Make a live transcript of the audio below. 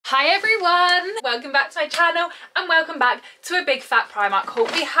Hi everyone! Welcome back to my channel and welcome back to a big fat Primark haul.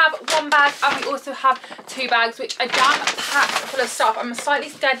 We have one bag and we also have two bags which are jam-packed full of stuff. I'm slightly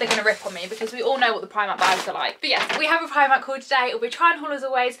scared they're going to rip on me because we all know what the Primark bags are like. But yeah, we have a Primark haul today. It'll be try on haul as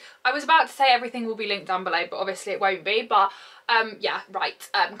always. I was about to say everything will be linked down below, but obviously it won't be. But yeah, right,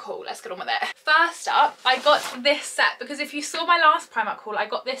 cool, let's get on with it. First up, I got this set because if you saw my last Primark haul, I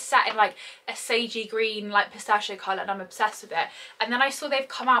got this set in like a sagey green, like pistachio colour, and I'm obsessed with it. And then I saw they've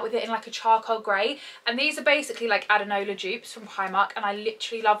come out with it in like a charcoal grey, and these are basically like adanola dupes from Primark, and I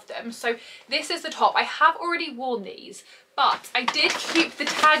literally love them. So this is the top. I have already worn these, but I did keep the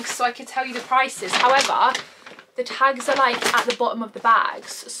tags so I could tell you the prices. However, the tags are like at the bottom of the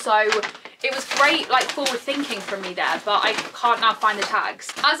bags, so it was great like forward thinking from me there, but I can't now find the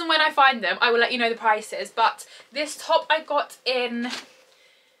tags. As and when I find them, I will let you know the prices. But this top I got in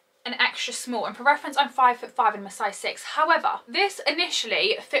an extra small, and for reference I'm 5'5" and I'm a size 6. However, this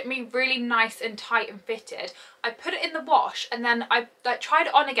initially fit me really nice and tight and fitted. I put it in the wash and then I tried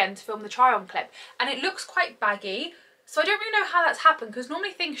it on again to film the try on clip, and it looks quite baggy. So I don't really know how that's happened because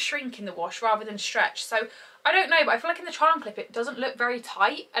normally things shrink in the wash rather than stretch. So I don't know, but I feel like in the try on clip it doesn't look very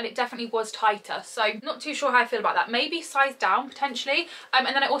tight, and it definitely was tighter. So not too sure how I feel about that. Maybe size down potentially. And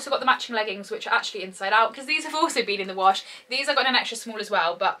then I also got the matching leggings, which are actually inside out because these have also been in the wash. These I got in an extra small as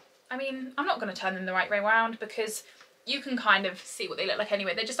well, but I mean, I'm not going to turn them the right way around because you can kind of see what they look like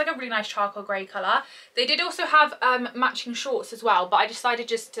anyway. They're just like a really nice charcoal grey colour. They did also have matching shorts as well, but I decided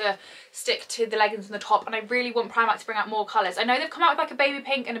just to stick to the leggings and the top, and I really want Primark to bring out more colours. I know they've come out with like a baby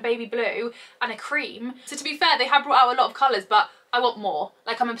pink and a baby blue and a cream. So to be fair, they have brought out a lot of colours, but I want more.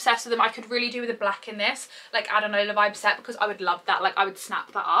 Like, I'm obsessed with them. I could really do with a black in this, like adanola vibe set, because I would love that. Like, I would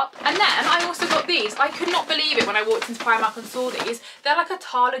snap that up. And then I also got these. I could not believe it when I walked into Primark and saw these. They're like a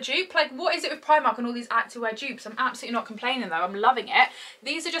Tala dupe. Like, what is it with Primark and all these activewear dupes? I'm absolutely not complaining though. I'm loving it.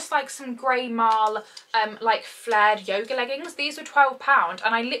 These are just like some grey marl, like flared yoga leggings. These were £12,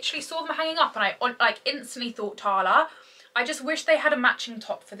 and I literally saw them hanging up, and I like instantly thought Tala. I just wish they had a matching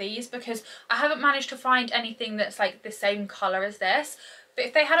top for these because I haven't managed to find anything that's like the same colour as this. But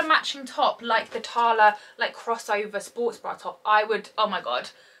if they had a matching top like the Tala like crossover sports bra top, I would, oh my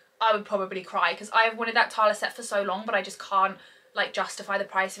god, I would probably cry because I have wanted that Tala set for so long, but I just can't like justify the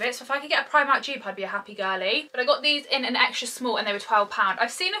price of it. So if I could get a Primark dupe, I'd be a happy girly. But I got these in an extra small and they were £12.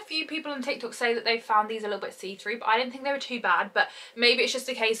 I've seen a few people on TikTok say that they found these a little bit see-through, but I didn't think they were too bad. But maybe it's just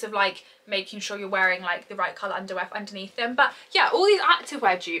a case of like making sure you're wearing like the right colour underwear underneath them. But yeah, all these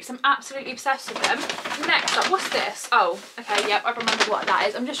activewear dupes, I'm absolutely obsessed with them. Next up, what's this? Oh, okay, yep, I remember what that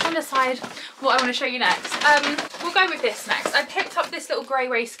is. I'm just trying to decide what I want to show you next. We'll go with this next. I picked up this little grey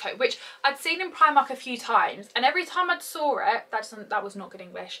waistcoat, which I'd seen in Primark a few times, and every time I'd saw it, that was not good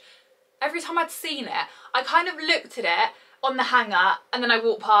English. Every time I'd seen it, I kind of looked at it on the hanger and then I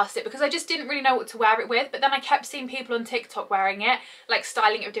walked past it because I just didn't really know what to wear it with. But then I kept seeing people on TikTok wearing it, like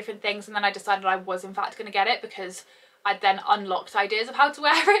styling it with different things, and then I decided I was in fact going to get it because I'd then unlocked ideas of how to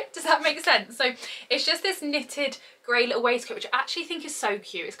wear it. Does that make sense? So it's just this knitted grey little waistcoat, which I actually think is so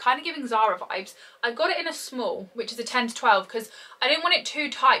cute. It's kind of giving Zara vibes. I got it in a small, which is a 10 to 12, because I didn't want it too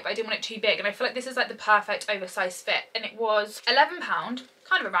tight, but I didn't want it too big. And I feel like this is like the perfect oversized fit. And it was £11, kind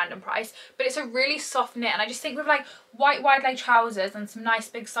of a random price, but it's a really soft knit. And I just think with like white wide leg trousers and some nice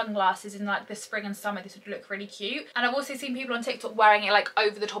big sunglasses in like the spring and summer, this would look really cute. And I've also seen people on TikTok wearing it like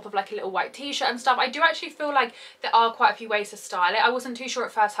over the top of like a little white t-shirt and stuff. I do actually feel like there are quite a few ways to style it. I wasn't too sure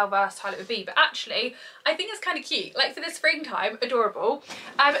at first how versatile it would be, but actually I think it's kind of cute. Like for the springtime, adorable.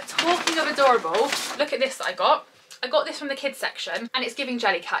 Talking of adorable, look at this that I got. I got this from the kids section and it's giving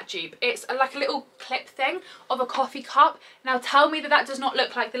Jellycat dupe. It's like a little clip thing of a coffee cup. Now tell me that that does not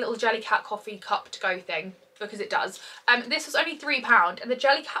look like the little Jellycat coffee cup to go thing, because it does. This was only £3 and the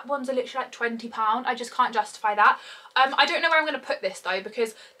Jellycat ones are literally like £20. I just can't justify that. I don't know where I'm going to put this though,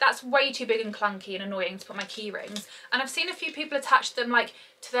 because that's way too big and clunky and annoying to put my key rings. And I've seen a few people attach them like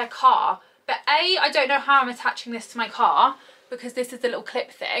to their car, but A, I don't know how I'm attaching this to my car because this is the little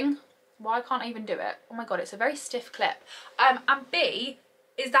clip thing. Why can't I even do it? Oh my god, it's a very stiff clip. And B,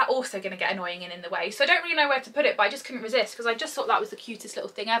 is that also going to get annoying and in the way? So I don't really know where to put it, but I just couldn't resist because I just thought that was the cutest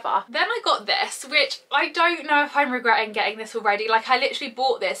little thing ever. Then I got this, which I don't know if I'm regretting getting this already. Like, I literally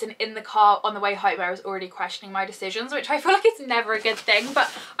bought this and in the car on the way home I was already questioning my decisions, which I feel like it's never a good thing.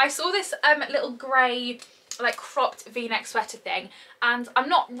 But I saw this little grey like cropped v-neck sweater thing, and I'm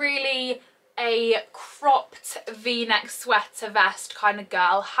not really a cropped v-neck sweater vest kind of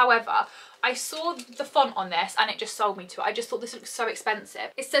girl. However, I saw the font on this and it just sold me to it. I just thought this looked so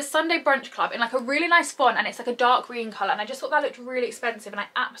expensive. It says Sunday Brunch Club in like a really nice font, and it's like a dark green colour, and I just thought that looked really expensive and I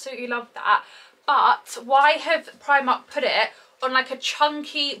absolutely loved that. But why have Primark put it on like a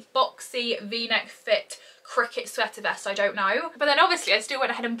chunky, boxy V-neck fit cricket sweater vest, I don't know. But then obviously I still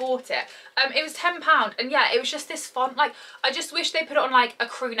went ahead and bought it. It was £10, and yeah, it was just this font. Like, I just wish they put it on like a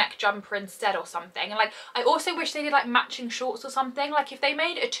crew neck jumper instead or something. And like, I also wish they did like matching shorts or something. Like, if they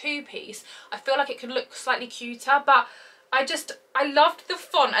made a two-piece, I feel like it could look slightly cuter. But I loved the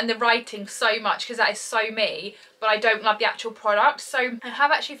font and the writing so much because that is so me, but I don't love the actual product. So I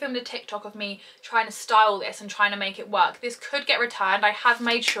have actually filmed a TikTok of me trying to style this and trying to make it work. This could get returned. I have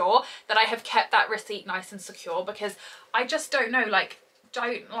made sure that I have kept that receipt nice and secure because I just don't know, like,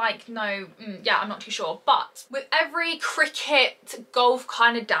 yeah, I'm not too sure. But with every cricket golf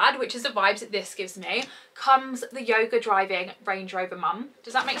kind of dad, which is the vibes that this gives me, comes the yoga driving Range Rover mum.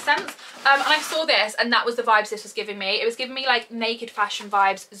 Does that make sense? And I saw this and that was the vibes this was giving me. It was giving me like naked fashion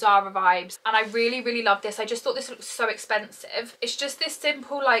vibes, Zara vibes, and I really loved this. I just thought this looked so expensive. It's just this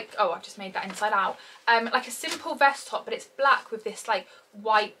simple, like, oh, I've just made that inside out, like a simple vest top, but it's black with this like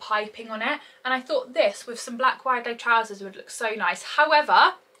white piping on it, and I thought this with some black wide leg trousers would look so nice.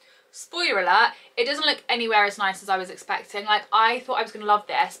 However, spoiler alert, it doesn't look anywhere as nice as I was expecting. Like, I thought I was gonna love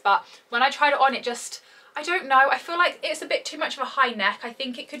this, but when I tried it on, it just, I don't know, I feel like it's a bit too much of a high neck. I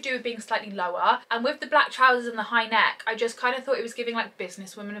think it could do with being slightly lower, and with the black trousers and the high neck, I just kind of thought it was giving like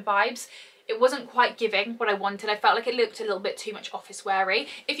businesswoman vibes. It wasn't quite giving what I wanted. I felt like it looked a little bit too much office weary.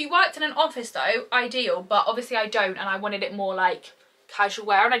 If you worked in an office though, ideal, but obviously I don't, and I wanted it more like casual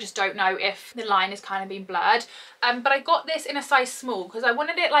wear, and I just don't know if the line is kind of being blurred. But I got this in a size small because I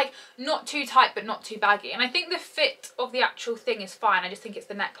wanted it like not too tight but not too baggy, and I think the fit of the actual thing is fine. I just think it's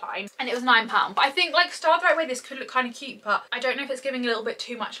the neckline, and it was £9. But I think like styled the right way this could look kind of cute, but I don't know if it's giving a little bit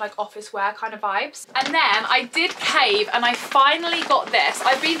too much like office wear kind of vibes. And then I did cave and I finally got this.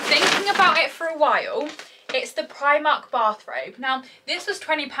 I've been thinking about it for a while. It's the Primark bathrobe. Now, this was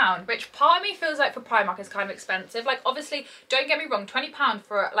 £20, which part of me feels like for Primark is kind of expensive. Like, obviously, don't get me wrong, £20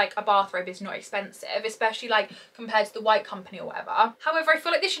 for like a bathrobe is not expensive, especially like compared to the White Company or whatever. However, I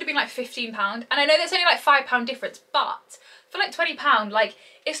feel like this should have been like £15. And I know there's only like £5 difference, but for like £20, like,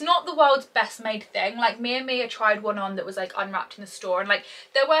 it's not the world's best made thing. Like, me and Mia tried one on that was like unwrapped in the store, and like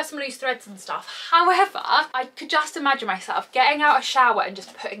there were some loose threads and stuff. However, I could just imagine myself getting out a shower and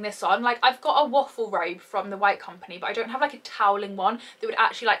just putting this on. Like, I've got a waffle robe from the White Company, but I don't have like a toweling one that would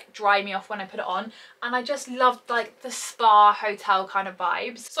actually like dry me off when I put it on, and I just loved like the spa hotel kind of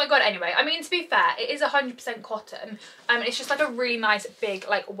vibes, so I got it anyway. I mean, to be fair, it is 100% cotton, and it's just like a really nice big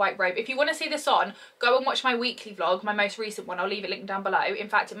like white robe. If you want to see this on, go and watch my weekly vlog, my most recent one. I'll leave it linked down below. In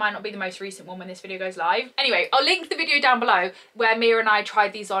fact, it might not be the most recent one when this video goes live. Anyway, I'll link the video down below where Mia and I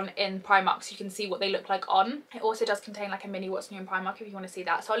tried these on in Primark, so you can see what they look like on. It also does contain like a mini what's new in Primark if you want to see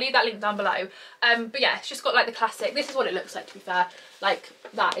that, so I'll leave that link down below. But yeah, it's just got like the classic, this is what it looks like, to be fair. Like,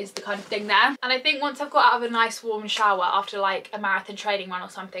 that is the kind of thing there. And I think once I've got out of a nice warm shower after like a marathon training run or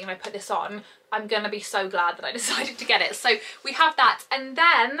something, and I put this on, I'm gonna be so glad that I decided to get it. So we have that, and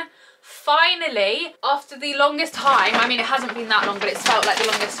then finally, after the longest time, I mean it hasn't been that long, but it's felt like the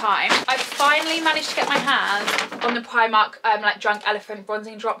longest time, I finally managed to get my hands on the Primark like Drunk Elephant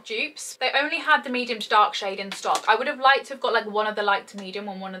Bronzing Drop dupes. They only had the medium to dark shade in stock. I would have liked to have got like one of the light to medium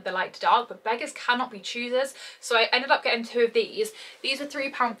and one of the light to dark, but beggars cannot be choosers, so I ended up getting 2 of these. These were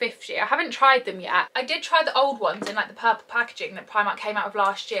 £3.50. I haven't tried them yet. I did try the old ones in like the purple packaging that Primark came out of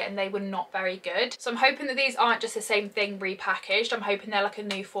last year, and they were not very good, so I'm hoping that these aren't just the same thing repackaged. I'm hoping they're like a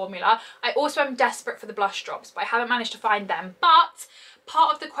new formula. I also am desperate for the blush drops, but I haven't managed to find them. But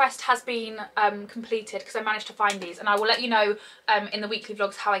part of the quest has been completed because I managed to find these, and I will let you know in the weekly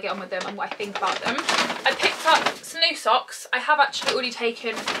vlogs how I get on with them and what I think about them. I picked up some new socks. I have actually already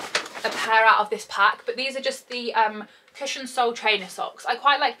taken a pair out of this pack, but these are just the cushion sole trainer socks. I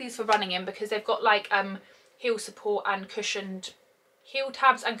quite like these for running in because they've got like heel support and cushioned heel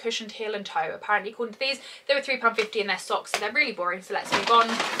tabs and cushioned heel and toe, apparently according to these. They were £3.50 and they're socks, so they're really boring, so let's move on.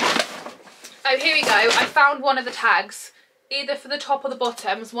 Oh, here we go. I found one of the tags, either for the top or the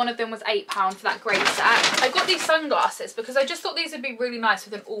bottoms. One of them was £8 for that grey set. I got these sunglasses because I just thought these would be really nice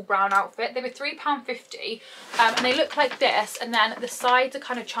with an all brown outfit. They were £3.50 and they look like this, and then the sides are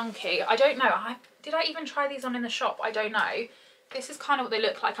kind of chunky. I don't know, did I even try these on in the shop? I don't know. This is kind of what they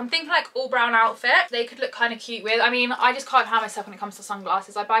look like. I'm thinking like all brown outfit they could look kind of cute with. I mean, I just can't help myself when it comes to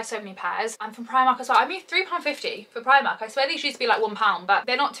sunglasses. I buy so many pairs, and from Primark as well. I mean, £3.50 for Primark. I swear these used to be like £1, but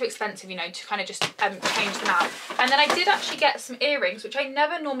they're not too expensive, you know, to kind of just change them out. And then I did actually get some earrings, which I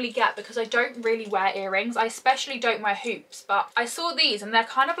never normally get because I don't really wear earrings. I especially don't wear hoops, but I saw these and they're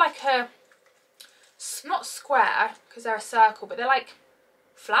kind of like a, not square because they're a circle, but they're like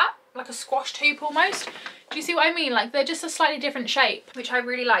flat, like a squashed hoop almost. Do you see what I mean? Like, they're just a slightly different shape, which I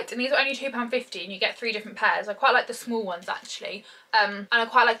really liked. And these are only £2.50 and you get 3 different pairs. I quite like the small ones actually. And I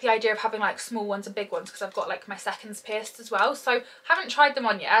quite like the idea of having like small ones and big ones because I've got like my seconds pierced as well. So haven't tried them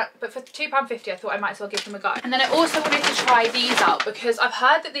on yet, but for £2.50 I thought I might as well give them a go. And then I also wanted to try these out because I've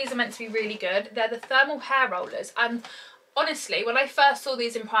heard that these are meant to be really good. They're the thermal hair rollers, and honestly, when I first saw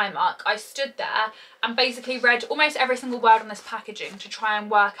these in Primark, I stood there and basically read almost every single word on this packaging to try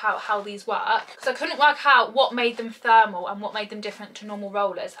and work out how these work, because I couldn't work out what made them thermal and what made them different to normal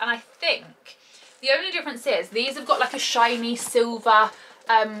rollers. And I think the only difference is these have got like a shiny silver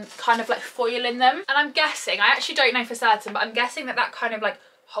kind of like foil in them, and I'm guessing, I actually don't know for certain, but I'm guessing that that kind of like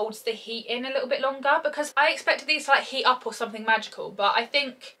holds the heat in a little bit longer, because I expected these to like heat up or something magical, but I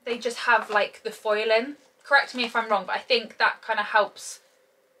think they just have like the foil in. Correct me if I'm wrong, but I think that kind of helps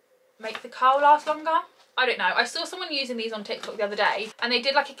make the curl last longer. I don't know. I saw someone using these on TikTok the other day and they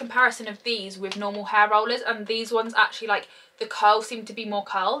did like a comparison of these with normal hair rollers, and these ones actually, like, the curls seem to be more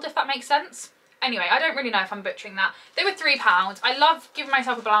curled, if that makes sense. Anyway, I don't really know if I'm butchering that. They were £3. I love giving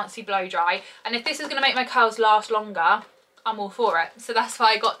myself a bouncy blow dry, and if this is going to make my curls last longer, I'm all for it. So that's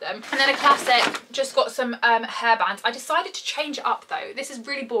why I got them. And then a classic, just got some hairbands. I decided to change it up though. This is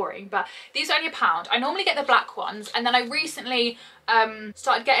really boring, but these are only £1. I normally get the black ones, and then I recently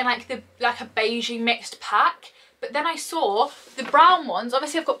started getting like a beigey mixed pack. But then I saw the brown ones.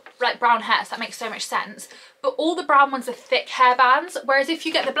 Obviously I've got like brown hair, so that makes so much sense. But all the brown ones are thick hairbands, whereas if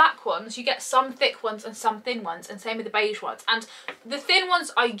you get the black ones, you get some thick ones and some thin ones, and same with the beige ones. And the thin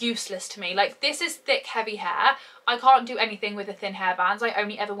ones are useless to me. Like, this is thick, heavy hair. I can't do anything with the thin hairbands. I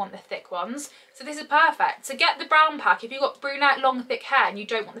only ever want the thick ones. So this is perfect. So get the brown pack. If you've got brunette, long, thick hair and you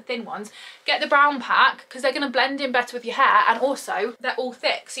don't want the thin ones, get the brown pack, because they're going to blend in better with your hair, and also they're all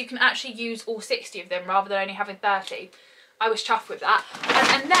thick, so you can actually use all 60 of them rather than only having 30. I was chuffed with that.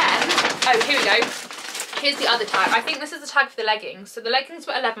 And then, oh, here we go. Here's the other tag. I think this is the tag for the leggings. So the leggings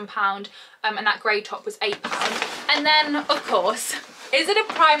were £11 and that grey top was £8. And then, of course, is it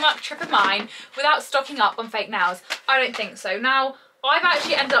a Primark trip of mine without stocking up on fake nails? I don't think so. Now, I've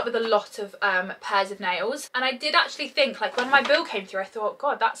actually ended up with a lot of pairs of nails, and I did actually think, like, when my bill came through, I thought,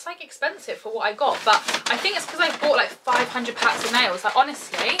 God, that's like expensive for what I got. But I think it's because I bought like 500 packs of nails. Like,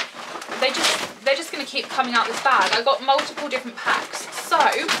 honestly, they're just going to keep coming out this bag. I got multiple different packs. So,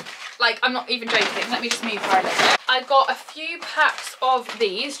 like, I'm not even joking. Let me just move her a little bit. I got a few packs of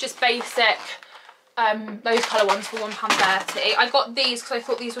these, just basic, those colour ones for £1.30. I got these because I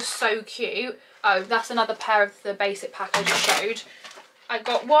thought these were so cute. Oh, that's another pair of the basic pack I just showed. I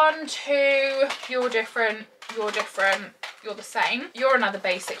got 1, 2, you're different, you're different, you're the same. You're another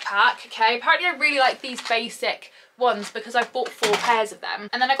basic pack, okay? Apparently I really like these basic ones because I've bought 4 pairs of them.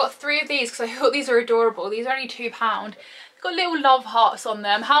 And then I got 3 of these because I thought these are adorable. These are only £2. Got little love hearts on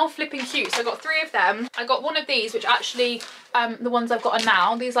them. How flipping cute. So I got 3 of them. I got 1 of these, which actually, the ones I've got are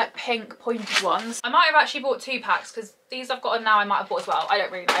now. These like pink pointed ones. I might have actually bought 2 packs because these I've got are now I might have bought as well. I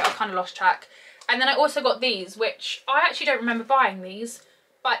don't really know. I kind of lost track. And then I also got these, which I actually don't remember buying these,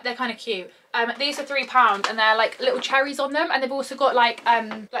 but they're kind of cute. These are £3 and they're like little cherries on them, and they've also got like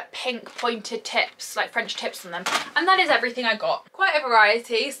pink pointed tips, like French tips on them. And that is everything I got. Quite a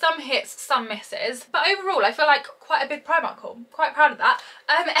variety, some hits, some misses, but overall I feel like quite a big Primark haul. Quite proud of that.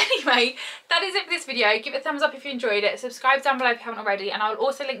 Anyway, that is it for this video. Give it a thumbs up if you enjoyed it. Subscribe down below if you haven't already, and I'll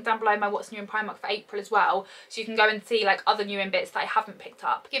also link down below my what's new in Primark for April as well, so you can go and see like other new in bits that I haven't picked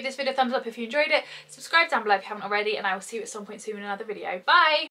up. Give this video a thumbs up if you enjoyed it. Subscribe down below if you haven't already, and I will see you at some point soon in another video. Bye!